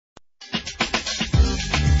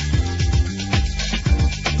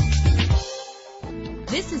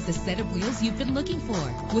is the set of wheels you've been looking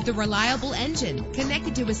for, with a reliable engine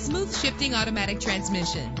connected to a smooth shifting automatic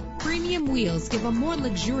transmission. Premium wheels give a more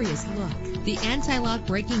luxurious look. The anti-lock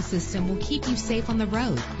braking system will keep you safe on the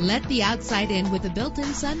road. Let the outside in with a built-in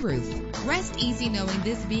sunroof. Rest easy knowing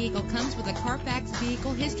this vehicle comes with a Carfax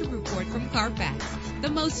Vehicle History Report from Carfax, the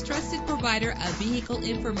most trusted provider of vehicle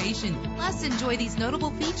information. Plus, enjoy these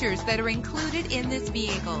notable features that are included in this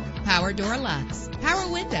vehicle: power door locks, power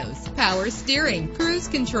windows, power steering, cruise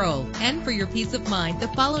control. And for your peace of mind, the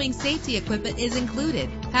following safety equipment is included: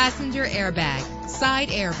 passenger airbag, side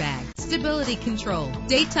airbag, stability control,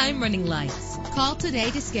 daytime running lights. Call today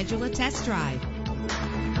to schedule a test drive.